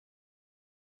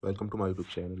Welcome to my YouTube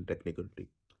channel Technical Tip.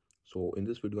 So in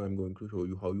this video I'm going to show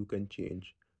you how you can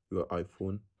change your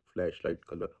iPhone flashlight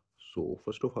color. So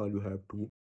first of all you have to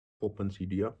open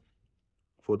Cydia.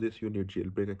 For this you need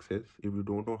jailbreak access. If you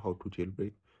don't know how to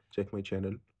jailbreak, check my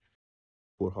channel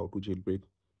for how to jailbreak.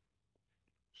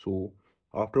 So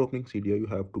after opening Cydia you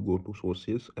have to go to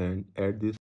sources and add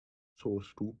this source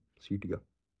to Cydia.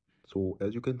 So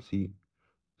as you can see,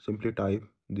 simply type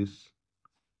this.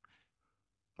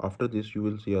 After this you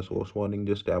will see a source warning.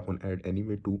 Just tap on add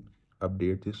anyway to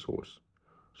update this source.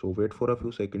 So wait for a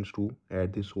few seconds to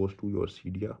add this source to your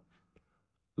Cydia.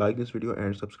 Like this video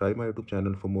and subscribe my YouTube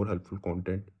channel for more helpful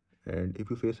content. And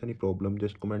if you face any problem,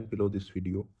 just comment below this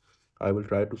video. I will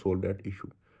try to solve that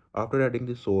issue. After adding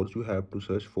this source, you have to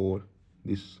search for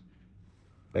this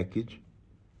package.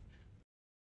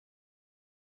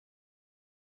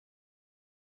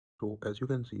 So as you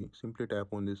can see, simply tap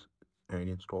on this and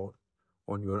install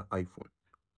on your iPhone.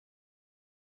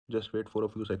 Just wait for a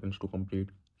few seconds to complete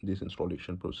this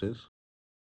installation process.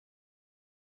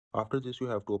 After this, you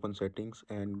have to open settings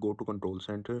and go to control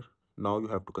center. Now you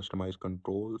have to customize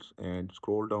controls and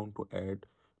scroll down to add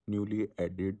newly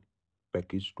added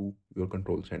package to your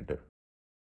control center.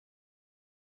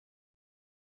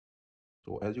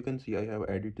 So as you can see, I have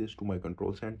added this to my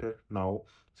control center. Now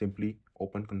simply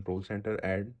open control center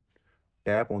and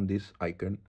tap on this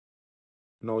icon.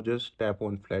 Now just tap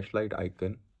on flashlight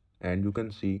icon and you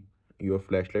can see your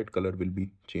flashlight color will be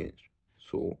changed.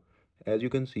 So as you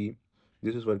can see,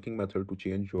 this is working method to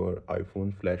change your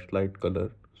iPhone flashlight color.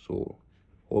 So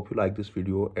hope you like this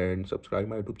video and subscribe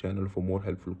my YouTube channel for more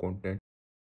helpful content.